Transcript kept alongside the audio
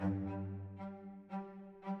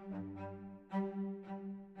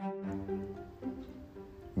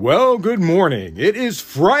Well, good morning. It is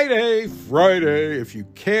Friday, if you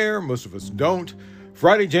care. Most of us don't.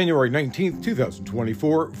 Friday, January 19th,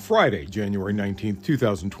 2024. Friday, January 19th,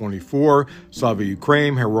 2024. Slava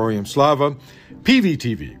Ukraine, Heroyam Slava.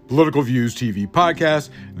 PVTV, Political Views TV Podcast.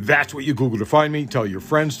 That's what you Google to find me. Tell your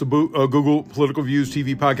friends to Google Political Views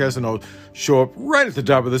TV Podcast, and I'll show up right at the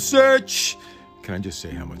top of the search. Can I just say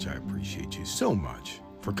how much I appreciate you so much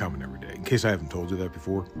for coming every day, in case I haven't told you that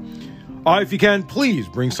before. If you can, please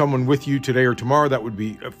bring someone with you today or tomorrow. That would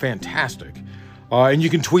be fantastic. And you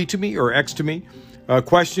can tweet to me or X to me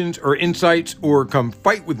questions or insights, or come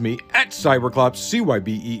fight with me at Cyberclops,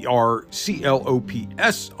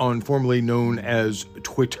 CYBERCLOPS, on formerly known as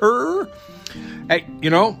Twitter. Hey,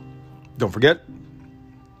 don't forget,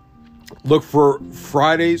 look for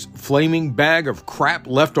Friday's flaming bag of crap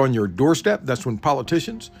left on your doorstep. That's when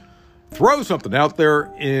politicians throw something out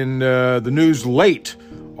there in the news late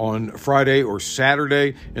on Friday or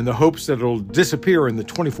Saturday in the hopes that it'll disappear in the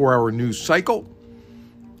 24-hour news cycle.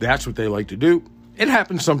 That's what they like to do. It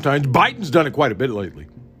happens sometimes. Biden's done it quite a bit lately.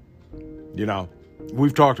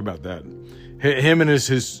 We've talked about that. Him and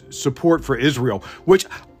his support for Israel, which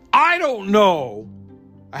I don't know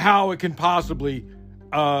how it can possibly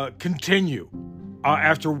continue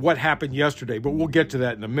after what happened yesterday, but we'll get to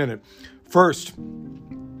that in a minute. First,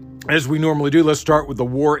 as we normally do, let's start with the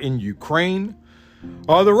war in Ukraine.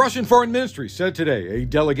 The Russian Foreign Ministry said today a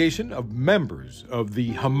delegation of members of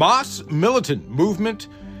the Hamas militant movement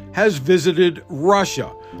has visited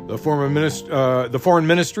Russia. The Foreign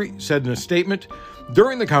Ministry said in a statement,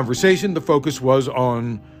 during the conversation, the focus was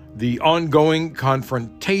on the ongoing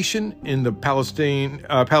confrontation in the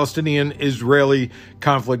Palestinian-Israeli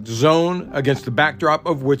conflict zone, against the backdrop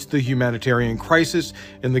of which the humanitarian crisis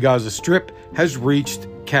in the Gaza Strip has reached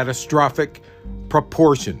catastrophic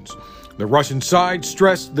proportions. The Russian side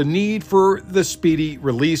stressed the need for the speedy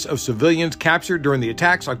release of civilians captured during the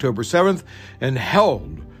attacks October 7th and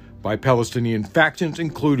held by Palestinian factions,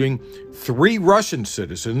 including 3 Russian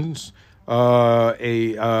citizens,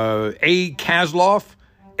 A. Kazlov,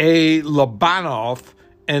 A. Labanov,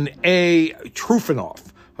 and A.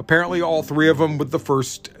 Trufanov. Apparently all 3 of them with the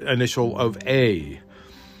first initial of A.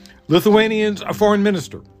 Lithuania's foreign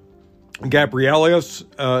minister, Gabrielius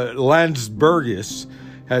Landsbergis,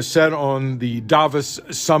 has said on the Davos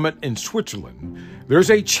summit in Switzerland,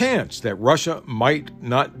 there's a chance that Russia might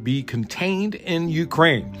not be contained in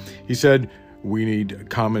Ukraine. He said, we need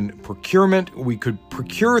common procurement. We could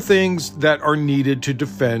procure things that are needed to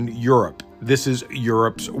defend Europe. This is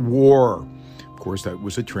Europe's war. Of course, that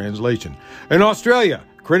was a translation. In Australia,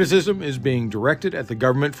 criticism is being directed at the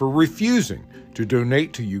government for refusing to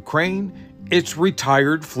donate to Ukraine its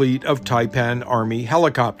retired fleet of Taipan Army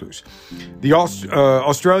helicopters. The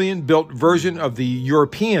Australian-built version of the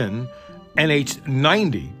European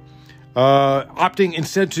NH-90, opting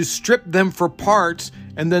instead to strip them for parts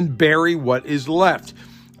and then bury what is left.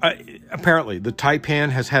 Apparently, the Taipan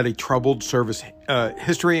has had a troubled service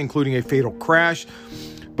history, including a fatal crash,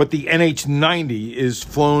 but the NH-90 is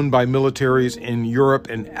flown by militaries in Europe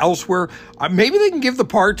and elsewhere. Maybe they can give the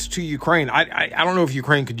parts to Ukraine. I don't know if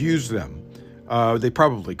Ukraine could use them. They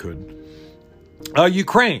probably could.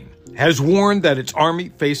 Ukraine has warned that its army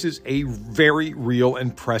faces a very real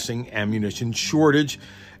and pressing ammunition shortage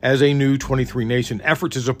as a new 23-nation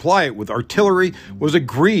effort to supply it with artillery was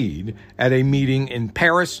agreed at a meeting in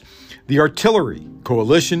Paris. The artillery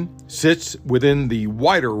coalition sits within the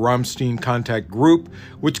wider Ramstein contact group,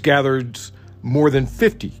 which gathers more than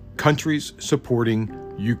 50 countries supporting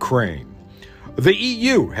Ukraine. The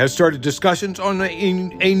EU has started discussions on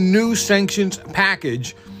a new sanctions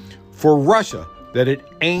package for Russia that it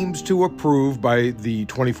aims to approve by the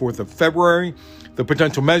 24th of February. The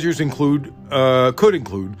potential measures could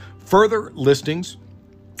include further listings,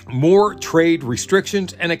 more trade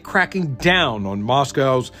restrictions, and a cracking down on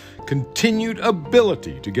Moscow's continued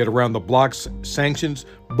ability to get around the bloc's sanctions,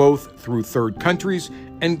 both through third countries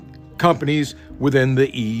and companies within the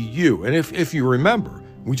EU. And if you remember,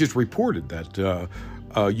 we just reported that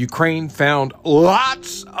Ukraine found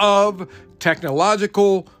lots of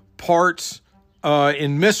technological parts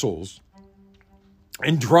in missiles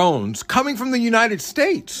and drones coming from the United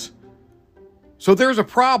States. So there's a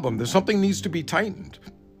problem. Something needs to be tightened.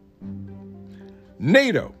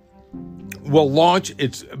 NATO will launch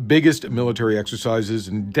its biggest military exercises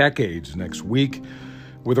in decades next week,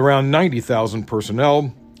 with around 90,000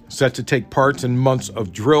 personnel set to take part in months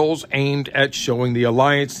of drills aimed at showing the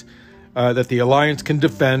alliance that the alliance can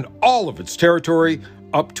defend all of its territory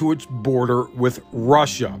up to its border with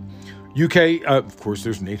Russia. UK, of course,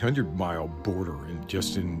 there's an 800-mile border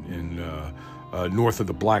just in north of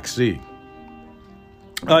the Black Sea.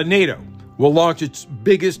 NATO will launch its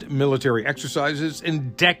biggest military exercises in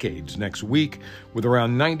decades next week, with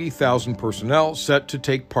around 90,000 personnel set to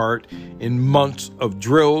take part in months of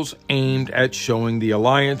drills aimed at showing the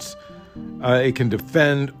alliance it can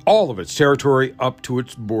defend all of its territory up to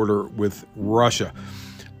its border with Russia.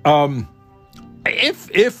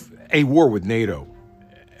 If a war with NATO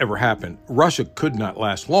ever happened, Russia could not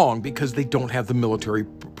last long because they don't have the military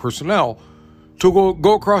personnel to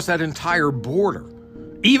go across that entire border.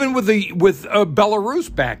 Even with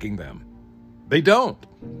Belarus backing them, they don't.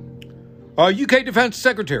 UK Defense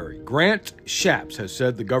Secretary Grant Shapps has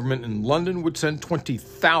said the government in London would send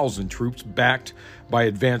 20,000 troops backed by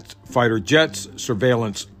advanced fighter jets,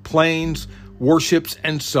 surveillance planes, warships,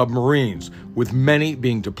 and submarines, with many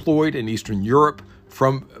being deployed in Eastern Europe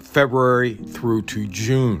from February through to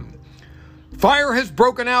June. Fire has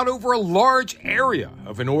broken out over a large area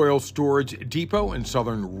of an oil storage depot in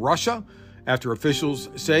southern Russia after officials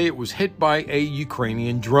say it was hit by a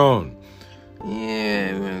Ukrainian drone.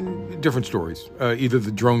 Yeah, different stories. Either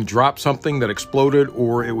the drone dropped something that exploded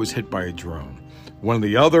or it was hit by a drone. One or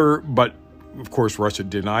the other, but of course Russia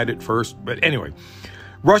denied it first. But anyway,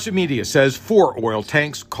 Russian media says 4 oil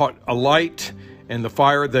tanks caught alight and the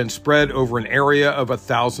fire then spread over an area of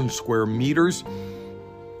 1,000 square meters.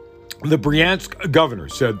 The Bryansk governor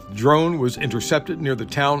said the drone was intercepted near the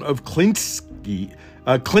town of Klintsy,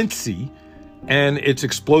 and its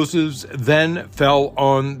explosives then fell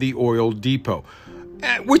on the oil depot.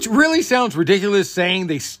 Which really sounds ridiculous, saying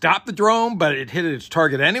they stopped the drone, but it hit its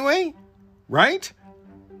target anyway, right?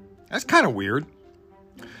 That's kind of weird.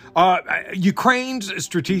 Ukraine's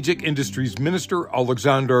Strategic Industries Minister,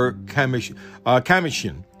 Alexander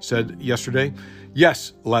Kamyshin, said yesterday,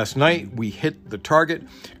 yes, last night we hit the target.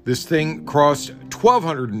 This thing crossed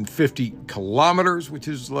 1,250 kilometers, which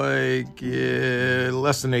is like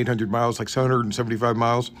less than 800 miles, like 775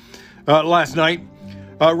 miles. Last night,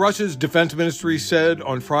 Russia's defense ministry said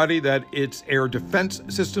on Friday that its air defense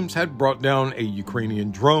systems had brought down a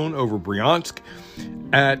Ukrainian drone over Bryansk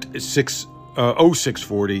at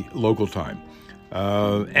 0640 local time.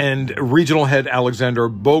 And regional head Alexander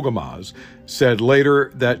Bogomaz said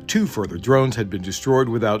later that 2 further drones had been destroyed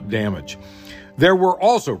without damage. There were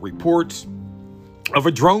also reports of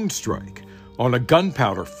a drone strike on a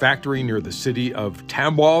gunpowder factory near the city of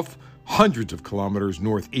Tambov, hundreds of kilometers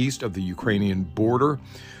northeast of the Ukrainian border,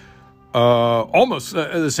 almost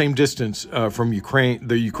the same distance from the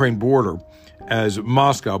Ukraine border as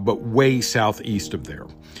Moscow, but way southeast of there.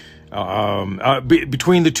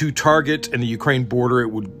 Between the 2 targets and the Ukraine border, it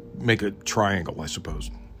would make a triangle, I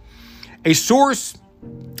suppose. A source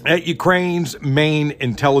at Ukraine's main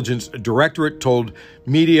intelligence directorate told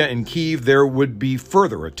media in Kyiv there would be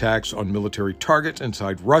further attacks on military targets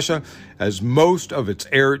inside Russia, as most of its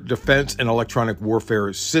air defense and electronic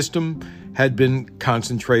warfare system had been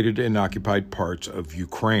concentrated in occupied parts of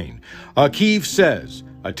Ukraine. Kyiv says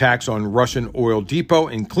attacks on Russian oil depot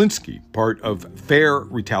in Klinsky, part of fair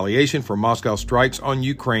retaliation for Moscow strikes on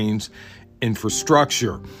Ukraine's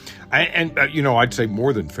infrastructure. I'd say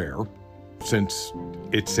more than fair, since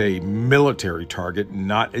it's a military target,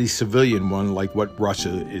 not a civilian one like what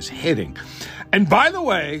Russia is hitting. And by the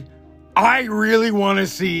way, I really want to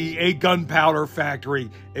see a gunpowder factory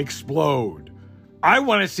explode. I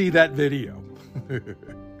want to see that video.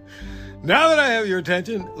 Now that I have your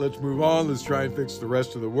attention, let's move on. Let's try and fix the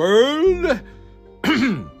rest of the world.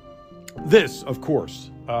 This, of course,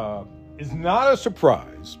 is not a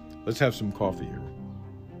surprise. Let's have some coffee here.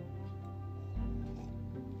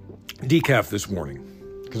 Decaf this morning,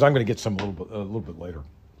 because I'm going to get some a little bit later.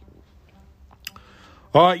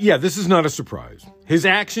 This is not a surprise. His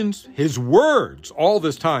actions, his words all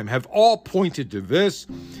this time have all pointed to this.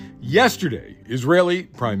 Yesterday, Israeli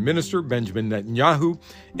Prime Minister Benjamin Netanyahu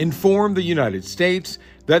informed the United States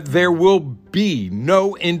that there will be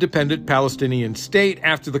no independent Palestinian state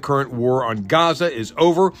after the current war on Gaza is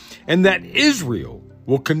over, and that Israel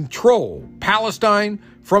will control Palestine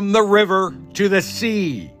from the river to the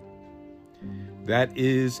sea. That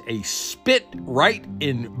is a spit right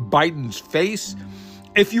in Biden's face.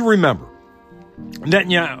 If you remember,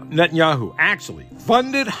 Netanyahu actually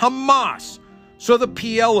funded Hamas so the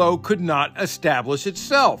PLO could not establish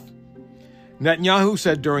itself. Netanyahu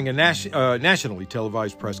said during a nationally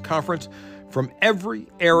televised press conference, "From every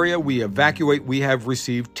area we evacuate, we have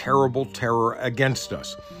received terrible terror against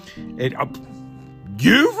us."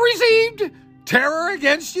 You've received terror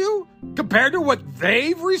against you compared to what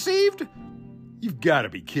they've received? You've got to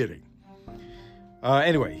be kidding.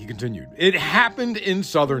 Anyway, he continued. It happened in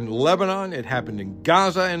southern Lebanon. It happened in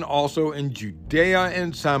Gaza and also in Judea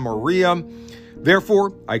and Samaria.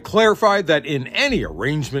 Therefore, I clarified that in any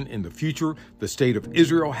arrangement in the future, the state of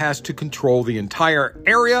Israel has to control the entire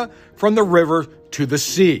area from the river to the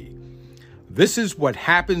sea. This is what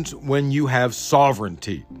happens when you have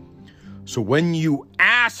sovereignty. So when you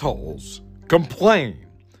assholes complain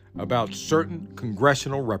about certain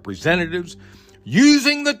congressional representatives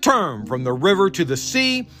using the term from the river to the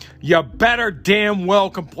sea, you better damn well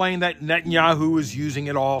complain that Netanyahu is using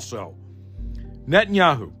it also.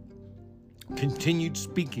 Netanyahu continued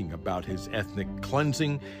speaking about his ethnic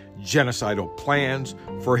cleansing, genocidal plans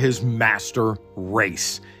for his master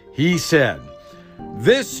race. He said,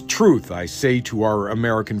 "This truth I say to our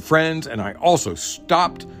American friends, and I also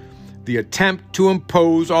stopped the attempt to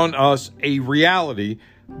impose on us a reality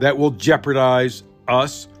that will jeopardize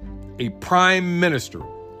us. A prime minister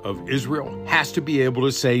of Israel has to be able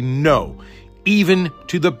to say no, even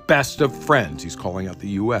to the best of friends." He's calling out the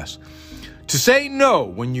U.S. To say no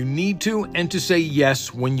when you need to and to say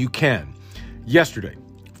yes when you can. Yesterday,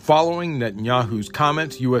 following Netanyahu's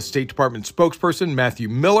comments, U.S. State Department spokesperson Matthew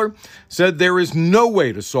Miller said there is no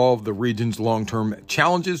way to solve the region's long-term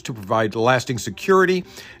challenges to provide lasting security,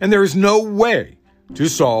 and there is no way to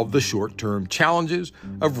solve the short-term challenges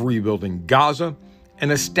of rebuilding Gaza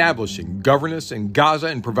and establishing governance in Gaza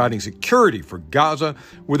and providing security for Gaza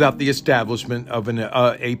without the establishment of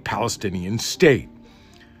a Palestinian state.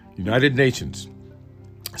 United Nations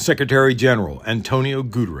Secretary General Antonio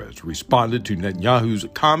Guterres responded to Netanyahu's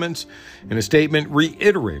comments in a statement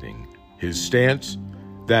reiterating his stance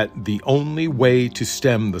that the only way to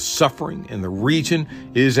stem the suffering in the region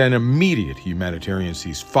is an immediate humanitarian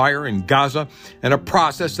ceasefire in Gaza and a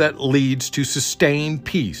process that leads to sustained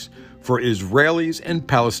peace for Israelis and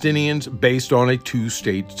Palestinians based on a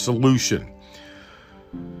two-state solution.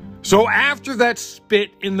 So after that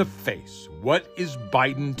spit in the face, what is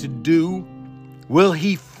Biden to do? Will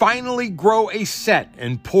he finally grow a set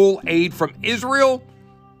and pull aid from Israel?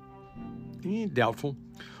 Doubtful.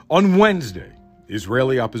 On Wednesday,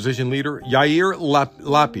 Israeli opposition leader Yair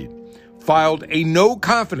Lapid filed a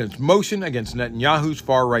no-confidence motion against Netanyahu's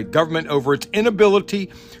far-right government over its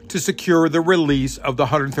inability to secure the release of the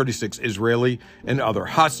 136 Israeli and other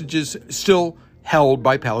hostages still held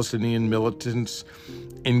by Palestinian militants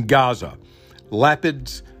in Gaza.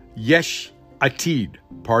 Lapid's Yesh Atid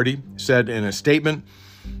party said in a statement,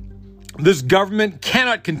 "This government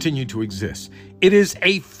cannot continue to exist. It is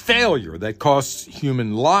a failure that costs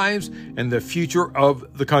human lives and the future of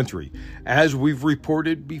the country." As we've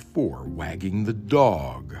reported before, wagging the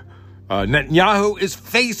dog. Netanyahu is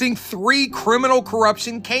facing 3 criminal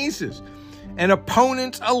corruption cases, and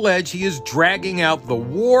opponents allege he is dragging out the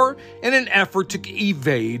war in an effort to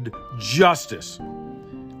evade justice.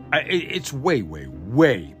 It's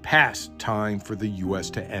way past time for the U.S.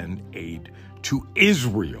 to end aid to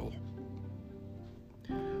Israel.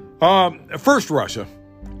 First Russia,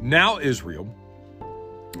 now Israel.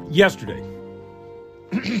 Yesterday,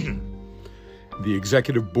 the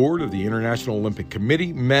executive board of the International Olympic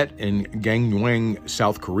Committee met in Gangneung,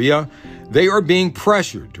 South Korea. They are being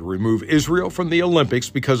pressured to remove Israel from the Olympics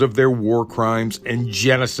because of their war crimes and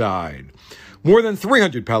genocide. More than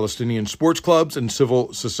 300 Palestinian sports clubs and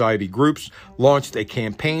civil society groups launched a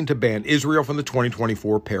campaign to ban Israel from the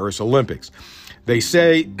 2024 Paris Olympics. They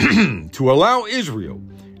say to allow Israel,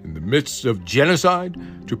 in the midst of genocide,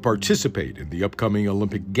 to participate in the upcoming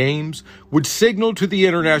Olympic Games would signal to the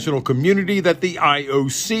international community that the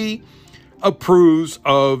IOC approves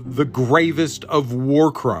of the gravest of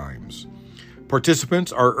war crimes.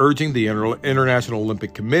 Participants are urging the International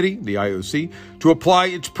Olympic Committee, the IOC, to apply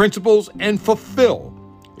its principles and fulfill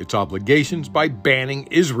its obligations by banning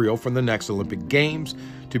Israel from the next Olympic Games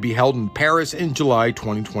to be held in Paris in July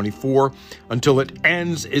 2024 until it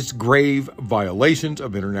ends its grave violations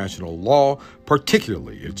of international law,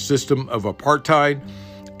 particularly its system of apartheid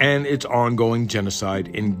and its ongoing genocide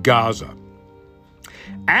in Gaza.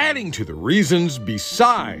 Adding to the reasons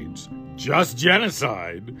besides just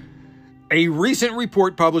genocide, a recent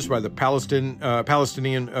report published by the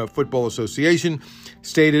Palestinian Football Association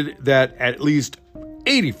stated that at least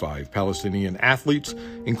 85 Palestinian athletes,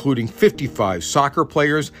 including 55 soccer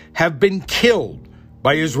players, have been killed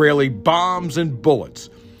by Israeli bombs and bullets.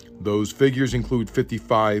 Those figures include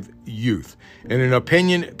 55 youth. In an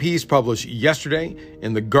opinion piece published yesterday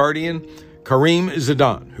in The Guardian, Karim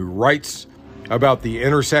Zidan, who writes about the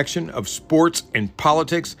intersection of sports and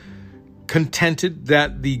politics, contended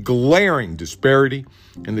that the glaring disparity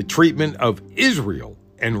in the treatment of Israel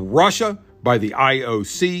and Russia by the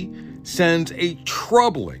IOC sends a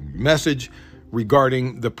troubling message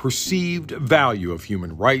regarding the perceived value of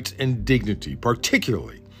human rights and dignity,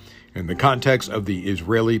 particularly in the context of the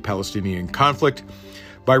Israeli-Palestinian conflict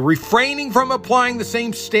by refraining from applying the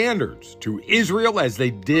same standards to Israel as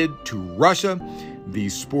they did to Russia.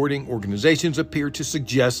 These sporting organizations appear to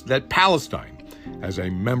suggest that Palestine, as a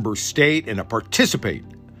member state and a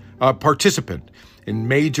participant in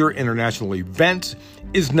major international events,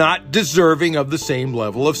 is not deserving of the same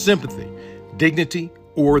level of sympathy, dignity,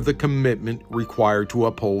 or the commitment required to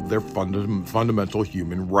uphold their fundamental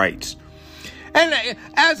human rights. And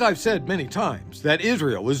as I've said many times, that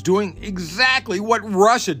Israel is doing exactly what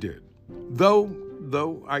Russia did, though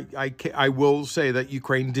I will say that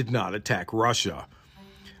Ukraine did not attack Russia.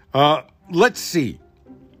 Let's see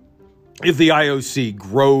if the IOC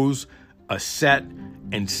grows a set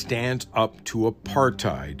and stands up to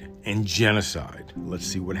apartheid and genocide. Let's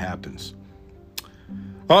see what happens.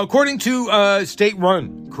 According to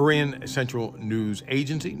state-run Korean Central News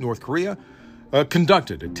Agency, North Korea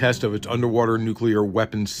conducted a test of its underwater nuclear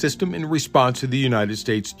weapons system in response to the United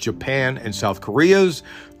States, Japan, and South Korea's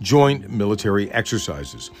joint military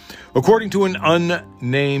exercises. According to an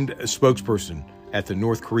unnamed spokesperson at the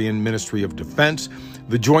North Korean Ministry of Defense,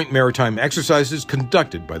 the joint maritime exercises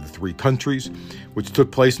conducted by the three countries, which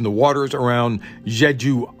took place in the waters around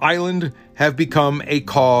Jeju Island, have become a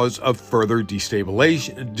cause of further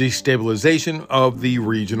destabilization of the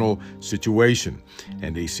regional situation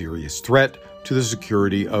and a serious threat to the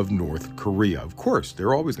security of North Korea. Of course,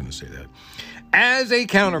 they're always going to say that. As a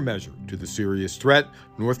countermeasure to the serious threat,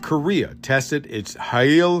 North Korea tested its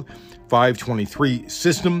Hail 523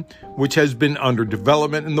 system, which has been under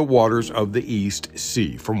development in the waters of the East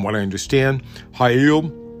Sea. From what I understand, Hail,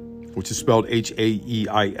 which is spelled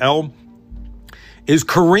H-A-E-I-L, is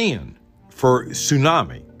Korean for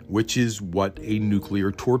tsunami, which is what a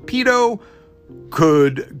nuclear torpedo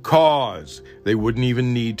could cause. They wouldn't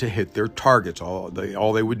even need to hit their targets. All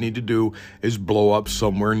they would need to do is blow up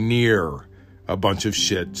somewhere near a bunch of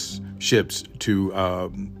ships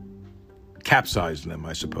to capsize them,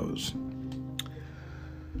 I suppose.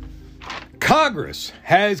 Congress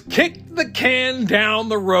has kicked the can down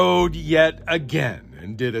the road yet again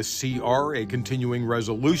and did a CR, a continuing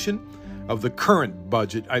resolution of the current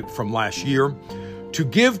budget from last year, to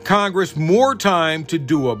give Congress more time to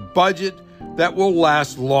do a budget that will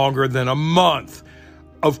last longer than a month.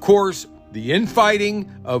 Of course, the infighting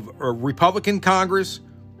of a Republican Congress,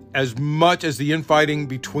 as much as the infighting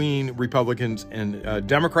between Republicans and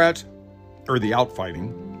Democrats, or the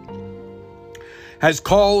outfighting, has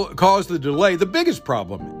caused the delay. The biggest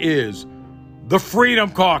problem is the Freedom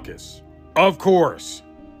Caucus. Of course.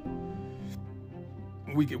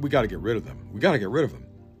 We got to get rid of them.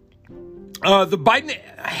 The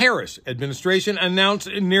Biden-Harris administration announced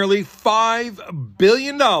nearly $5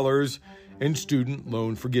 billion in student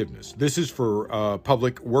loan forgiveness. This is for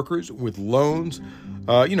public workers with loans,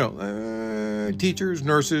 teachers,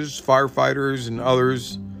 nurses, firefighters, and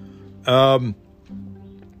others.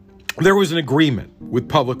 There was an agreement with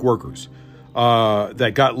public workers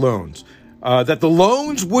that got loans, that the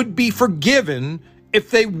loans would be forgiven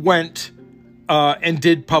if they went and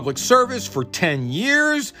did public service for 10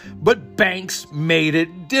 years, but banks made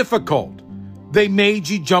it difficult. They made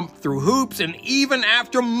you jump through hoops, and even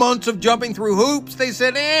after months of jumping through hoops, they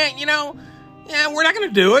said, we're not going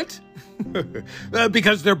to do it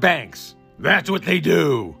because they're banks. That's what they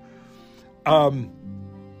do.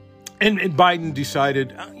 And Biden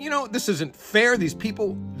decided, this isn't fair. These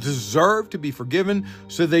people deserve to be forgiven.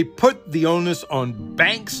 So they put the onus on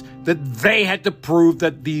banks that they had to prove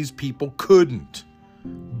that these people couldn't,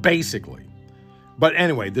 basically. But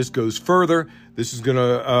anyway, this goes further. This is going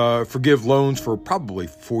to forgive loans for probably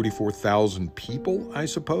 44,000 people, I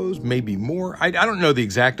suppose, maybe more. I don't know the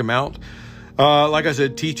exact amount. Like I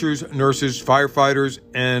said, teachers, nurses, firefighters,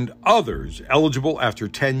 and others eligible after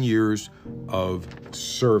 10 years of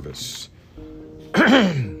service.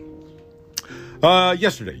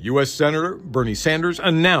 Yesterday, U.S. Senator Bernie Sanders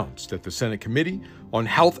announced that the Senate Committee on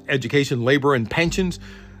Health, Education, Labor, and Pensions,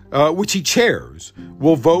 which he chairs,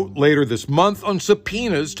 will vote later this month on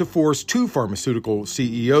subpoenas to force two pharmaceutical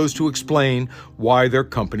CEOs to explain why their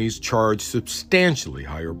companies charge substantially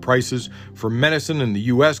higher prices for medicine in the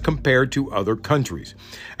U.S. compared to other countries.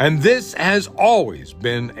 And this has always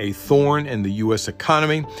been a thorn in the U.S.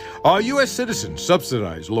 economy. U.S. citizens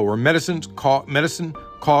subsidize lower medicine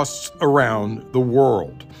costs around the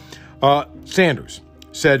world. Sanders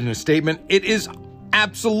said in a statement, "It is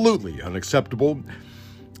absolutely unacceptable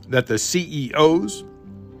that the CEOs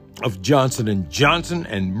of Johnson & Johnson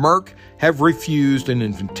and Merck have refused an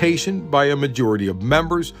invitation by a majority of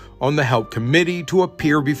members on the Health Committee to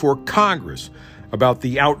appear before Congress about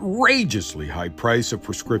the outrageously high price of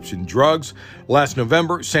prescription drugs. Last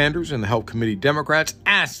November, Sanders and the Health Committee Democrats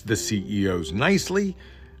asked the CEOs nicely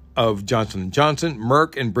of Johnson & Johnson,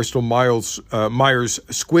 Merck, and Bristol Myers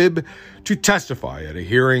Squibb to testify at a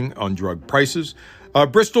hearing on drug prices.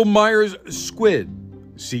 Bristol Myers Squibb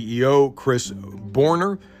CEO Chris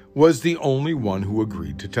Boerner was the only one who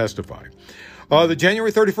agreed to testify. The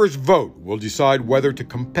January 31st vote will decide whether to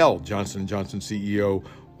compel Johnson & Johnson CEO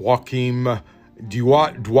Joachim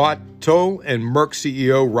Duato and Merck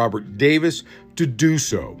CEO Robert Davis to do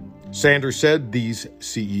so. Sanders said these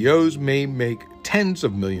CEOs may make tens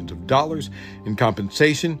of millions of dollars in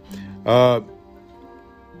compensation.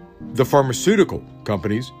 The pharmaceutical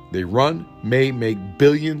companies they run may make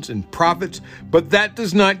billions in profits, but that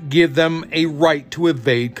does not give them a right to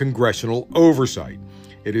evade congressional oversight.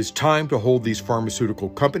 It is time to hold these pharmaceutical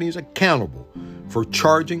companies accountable for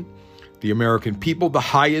charging the American people the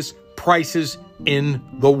highest prices in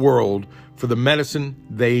the world for the medicine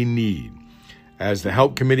they need. As the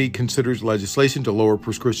Health Committee considers legislation to lower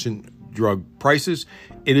prescription drug prices,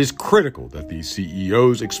 it is critical that these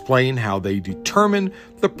CEOs explain how they determine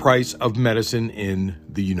the price of medicine in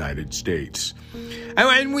the United States.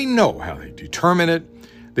 And we know how they determine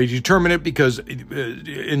it. They determine it because,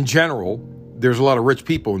 in general, there's a lot of rich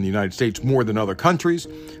people in the United States more than other countries,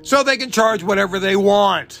 so they can charge whatever they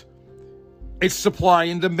want. It's supply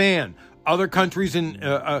and demand. Other countries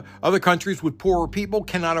with poorer people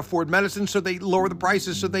cannot afford medicine, so they lower the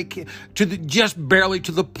prices so they can just barely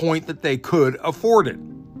to the point that they could afford it.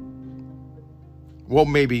 Well,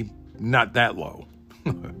 maybe not that low.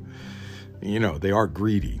 They are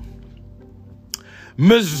greedy.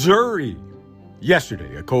 Missouri.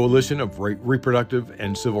 Yesterday, a coalition of reproductive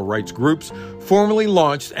and civil rights groups formally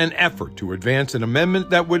launched an effort to advance an amendment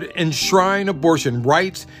that would enshrine abortion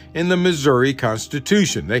rights in the Missouri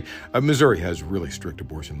Constitution. Missouri has really strict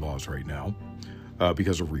abortion laws right now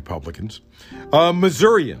because of Republicans.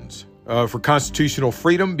 Missourians for Constitutional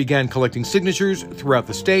Freedom began collecting signatures throughout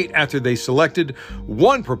the state after they selected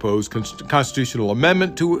one proposed constitutional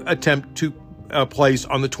amendment to attempt to place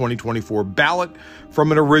on the 2024 ballot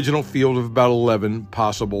from an original field of about 11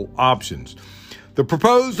 possible options. The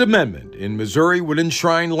proposed amendment in Missouri would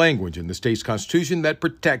enshrine language in the state's constitution that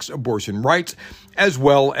protects abortion rights as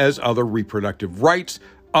well as other reproductive rights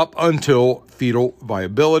up until fetal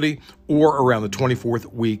viability or around the 24th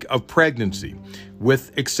week of pregnancy,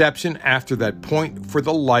 with exception after that point for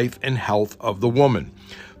the life and health of the woman.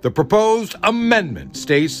 The proposed amendment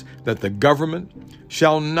states that the government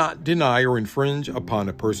shall not deny or infringe upon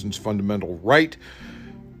a person's fundamental right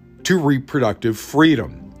to reproductive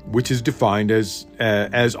freedom, which is defined as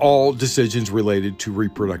all decisions related to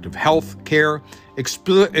reproductive health care,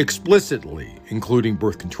 explicitly including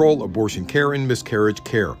birth control, abortion care, and miscarriage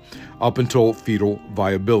care, up until fetal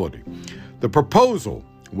viability. The proposal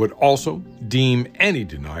would also deem any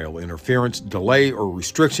denial, interference, delay, or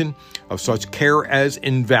restriction of such care as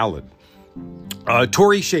invalid.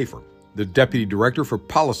 Tori Schaefer, the deputy director for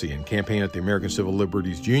policy and campaign at the American Civil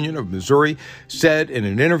Liberties Union of Missouri, said in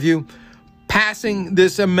an interview, "Passing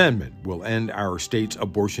this amendment will end our state's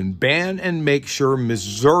abortion ban and make sure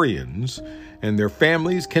Missourians and their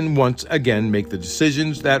families can once again make the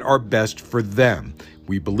decisions that are best for them.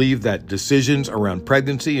 We believe that decisions around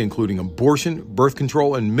pregnancy, including abortion, birth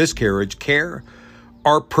control, and miscarriage care,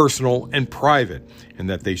 are personal and private, and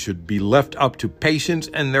that they should be left up to patients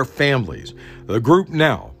and their families. The group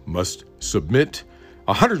now must submit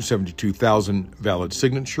 172,000 valid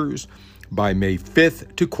signatures by May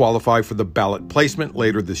 5th to qualify for the ballot placement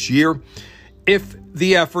later this year. If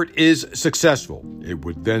the effort is successful, it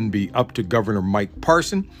would then be up to Governor Mike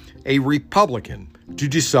Parson, a Republican, to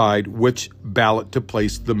decide which ballot to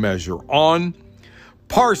place the measure on.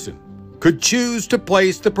 Parson could choose to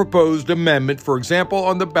place the proposed amendment, for example,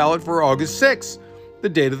 on the ballot for August 6th, the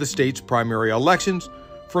date of the state's primary elections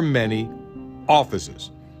for many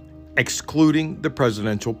offices, excluding the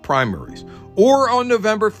presidential primaries, or on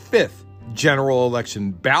November 5th, general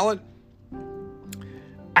election ballot.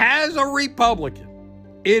 As a Republican,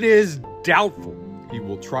 it is doubtful he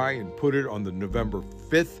will try and put it on the November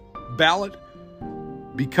 5th ballot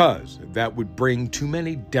because that would bring too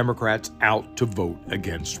many Democrats out to vote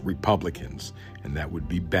against Republicans, and that would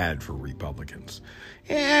be bad for Republicans.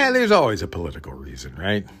 Yeah, there's always a political reason,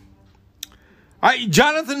 right?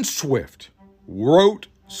 Jonathan Swift wrote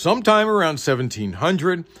sometime around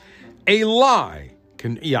 1700, a lie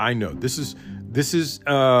can, I know, this is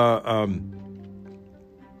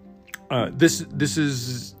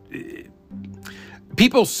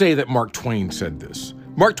people say that Mark Twain said this.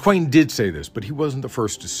 Mark Twain did say this, but he wasn't the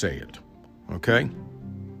first to say it. Okay?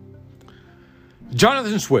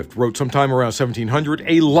 Jonathan Swift wrote sometime around 1700,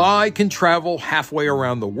 "A lie can travel halfway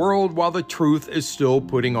around the world while the truth is still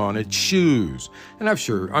putting on its shoes." And I'm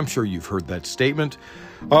sure you've heard that statement.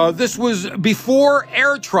 This was before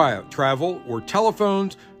air travel or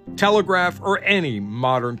telephones, telegraph, or any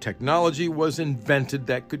modern technology was invented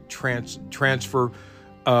that could transfer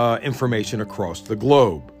information across the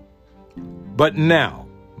globe. But now,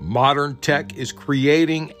 modern tech is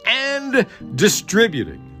creating and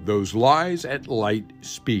distributing those lies at light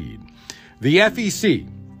speed. The FEC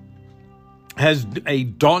has a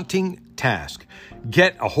daunting task: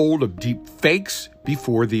 get a hold of deep fakes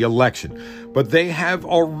before the election. But they have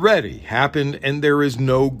already happened, and there is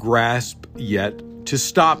no grasp yet to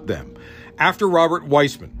stop them. After Robert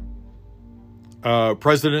Weissman,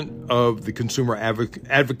 president of the consumer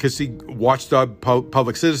advocacy watchdog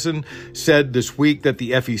Public Citizen, said this week that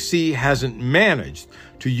the FEC hasn't managed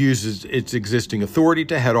to use its existing authority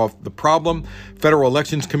to head off the problem, Federal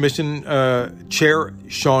Elections Commission Chair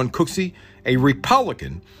Sean Cooksey, a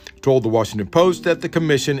Republican, told the Washington Post that the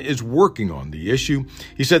commission is working on the issue.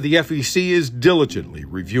 He said the FEC is diligently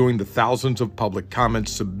reviewing the thousands of public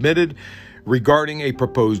comments submitted regarding a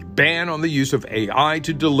proposed ban on the use of AI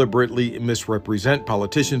to deliberately misrepresent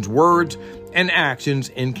politicians' words and actions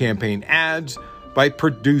in campaign ads by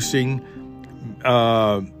producing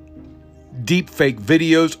deep fake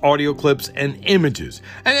videos, audio clips, and images.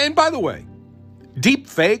 And by the way, deep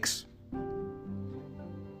fakes,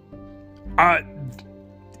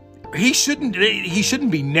 he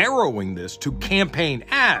shouldn't be narrowing this to campaign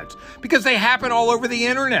ads, because they happen all over the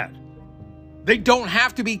internet. They don't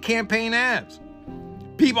have to be campaign ads.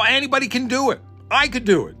 Anybody can do it. I could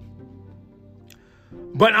do it.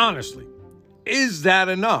 But honestly, is that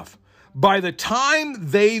enough? By the time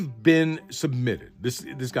they've been submitted,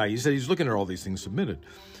 this guy, he said he's looking at all these things submitted.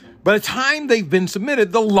 By the time they've been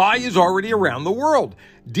submitted, the lie is already around the world.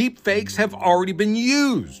 Deep fakes have already been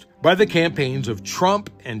used by the campaigns of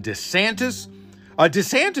Trump and DeSantis.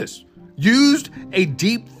 DeSantis used a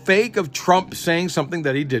deep fake of Trump saying something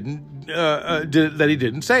that he didn't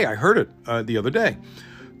say. I heard it the other day.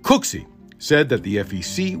 Cooksey said that the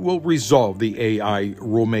FEC will resolve the AI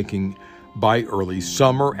rulemaking by early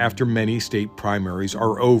summer after many state primaries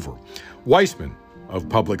are over. Weissman of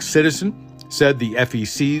Public Citizen said the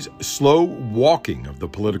FEC's slow walking of the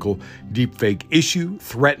political deepfake issue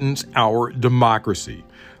threatens our democracy.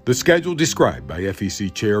 The schedule described by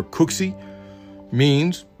FEC Chair Cooksey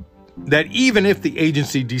means that even if the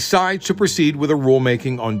agency decides to proceed with a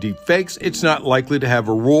rulemaking on deepfakes, it's not likely to have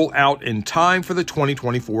a rule out in time for the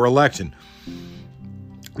 2024 election.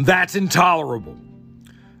 That's intolerable.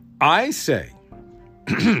 I say,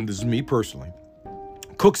 this is me personally,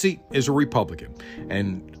 Cooksey is a Republican,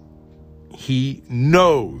 and he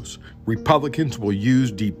knows Republicans will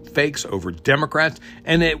use deep fakes over Democrats,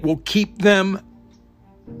 and it will keep them,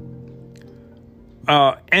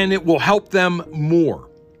 and it will help them more.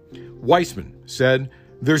 Weissman said,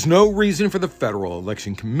 "There's no reason for the Federal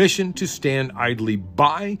Election Commission to stand idly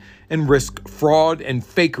by and risk fraud and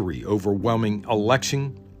fakery overwhelming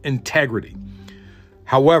election integrity.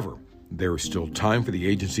 However, there is still time for the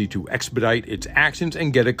agency to expedite its actions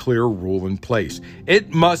and get a clear rule in place.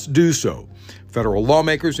 It must do so." Federal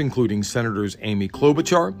lawmakers, including Senators Amy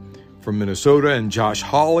Klobuchar from Minnesota and Josh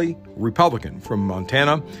Hawley, Republican from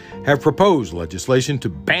Montana, have proposed legislation to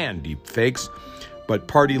ban deepfakes, but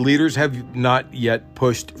party leaders have not yet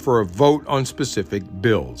pushed for a vote on specific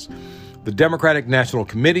bills. The Democratic National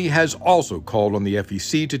Committee has also called on the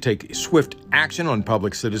FEC to take swift action on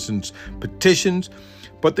public citizens' petitions,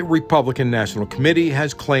 but the Republican National Committee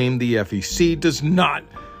has claimed the FEC does not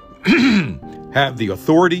have the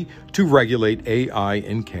authority to regulate AI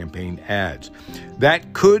in campaign ads.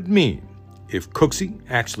 That could mean if Cooksey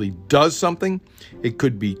actually does something, it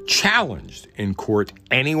could be challenged in court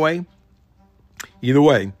anyway. Either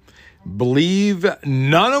way, believe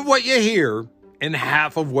none of what you hear and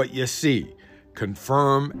half of what you see.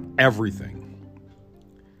 Confirm everything.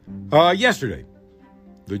 Yesterday,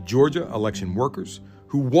 the Georgia election workers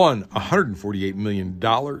who won a $148 million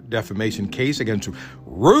defamation case against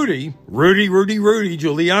Rudy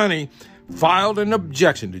Giuliani filed an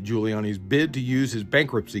objection to Giuliani's bid to use his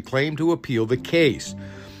bankruptcy claim to appeal the case.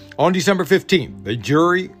 On December 15th, the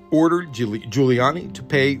jury ordered Giuliani to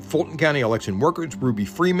pay Fulton County election workers Ruby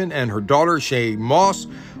Freeman and her daughter Shay Moss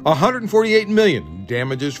 $148 million in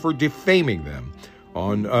damages for defaming them.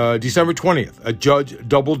 On December 20th, a judge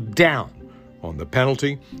doubled down on the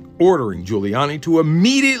penalty, ordering Giuliani to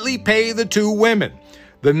immediately pay the two women.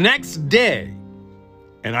 The next day,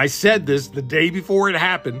 and I said this the day before it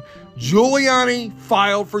happened, Giuliani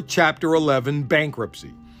filed for Chapter 11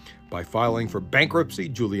 bankruptcy. By filing for bankruptcy,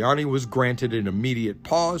 Giuliani was granted an immediate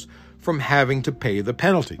pause from having to pay the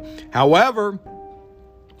penalty. However,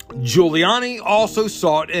 Giuliani also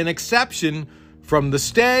sought an exception from the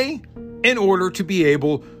stay in order to be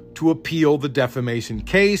able to appeal the defamation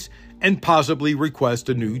case and possibly request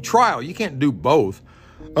a new trial. You can't do both.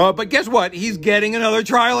 But guess what? He's getting another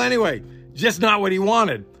trial anyway. Just not what he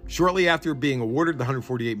wanted. Shortly after being awarded the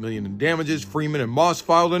 $148 million in damages, Freeman and Moss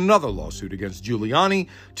filed another lawsuit against Giuliani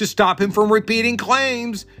to stop him from repeating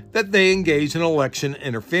claims that they engaged in election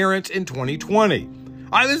interference in 2020.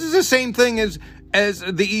 This is the same thing as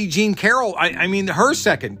the E. Jean Carroll, her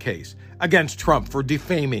second case against Trump for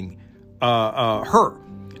defaming her.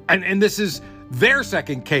 And this is their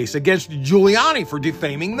second case against Giuliani for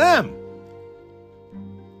defaming them.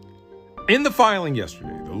 In the filing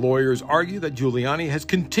yesterday, the lawyers argue that Giuliani has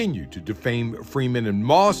continued to defame Freeman and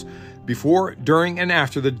Moss before, during, and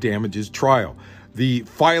after the damages trial. The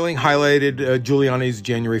filing highlighted Giuliani's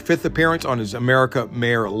January 5th appearance on his America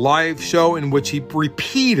Mayor Live show, in which he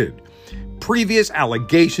repeated previous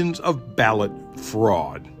allegations of ballot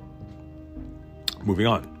fraud. Moving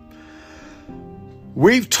on.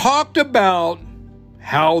 We've talked about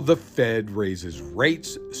how the Fed raises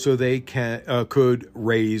rates so they could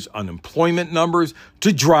raise unemployment numbers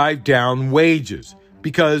to drive down wages,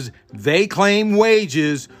 because they claim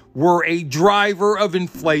wages were a driver of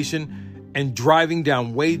inflation, and driving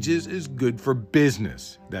down wages is good for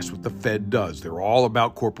business. That's what the Fed does. They're all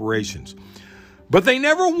about corporations. But they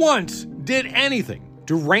never once did anything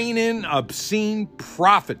to rein in obscene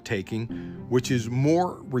profit-taking, which is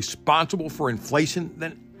more responsible for inflation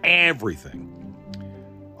than everything.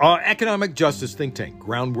 Economic justice think tank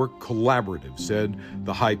Groundwork Collaborative said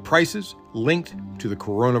the high prices linked to the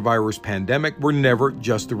coronavirus pandemic were never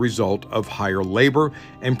just the result of higher labor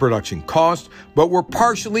and production costs, but were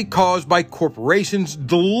partially caused by corporations'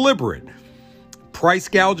 deliberate price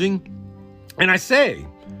gouging. And I say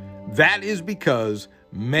that is because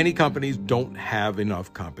many companies don't have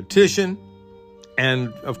enough competition.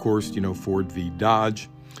 And of course, Ford v. Dodge.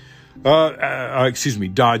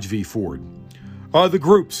 Dodge v. Ford. The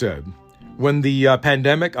group said, when the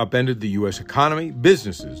pandemic upended the U.S. economy,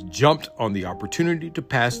 businesses jumped on the opportunity to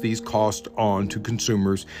pass these costs on to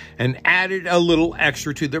consumers and added a little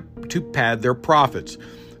extra to pad their profits.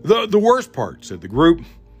 The worst part, said the group,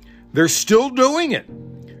 they're still doing it.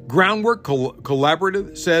 Groundwork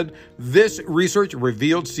Collaborative said this research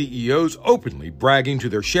revealed CEOs openly bragging to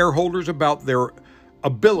their shareholders about their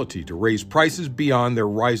ability to raise prices beyond their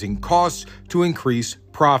rising costs to increase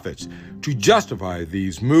profits. To justify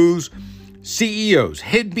these moves, CEOs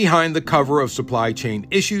hid behind the cover of supply chain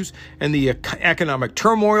issues and the economic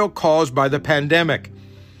turmoil caused by the pandemic.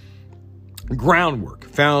 Groundwork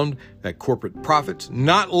found that corporate profits,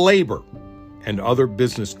 not labor, and other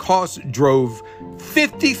business costs drove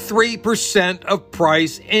 53% of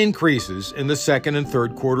price increases in the second and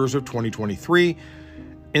third quarters of 2023.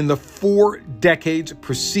 In the 4 decades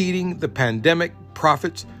preceding the pandemic,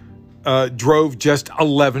 profits drove just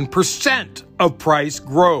 11% of price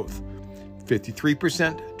growth.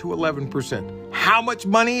 53% to 11%. How much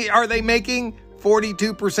money are they making?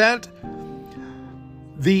 42%?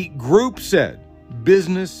 The group said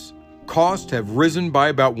business costs have risen by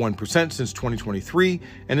about 1% since 2023,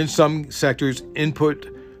 and in some sectors, input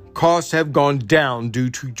costs have gone down due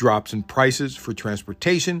to drops in prices for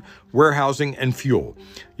transportation, warehousing, and fuel.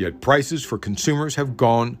 Yet prices for consumers have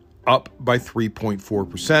gone up by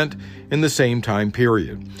 3.4% in the same time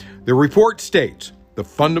period. The report states the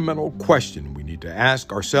fundamental question we need to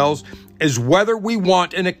ask ourselves is whether we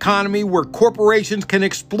want an economy where corporations can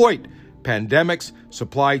exploit pandemics,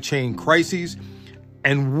 supply chain crises,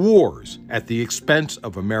 and wars at the expense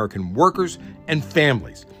of American workers and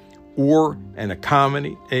families, or an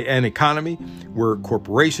economy where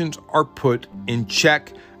corporations are put in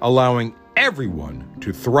check, allowing everyone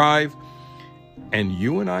to thrive. And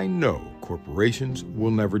you and I know corporations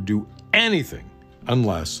will never do anything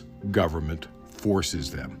unless government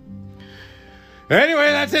forces them.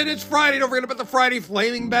 Anyway, that's it. It's Friday. Don't forget about the Friday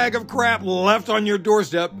flaming bag of crap left on your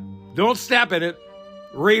doorstep. Don't step in it.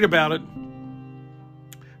 Read about it.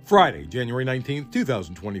 Friday, January 19th,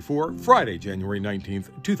 2024. Friday, January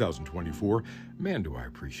 19th, 2024. Man, do I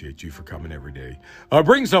appreciate you for coming every day.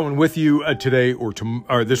 Bring someone with you today or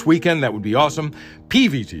this weekend. That would be awesome.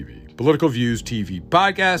 PVTV, Political Views TV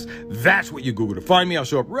Podcast. That's what you Google to find me. I'll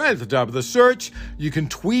show up right at the top of the search. You can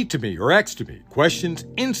tweet to me or X to me. Questions,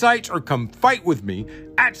 insights, or come fight with me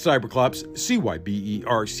at Cyberclops,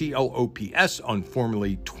 CYBERCLOPS on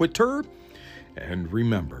formerly Twitter. And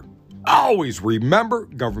remember, always remember,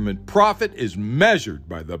 government profit is measured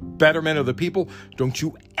by the betterment of the people. Don't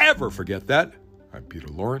you ever ever forget that. I'm Peter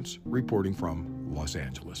Lawrence, reporting from Los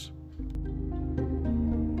Angeles.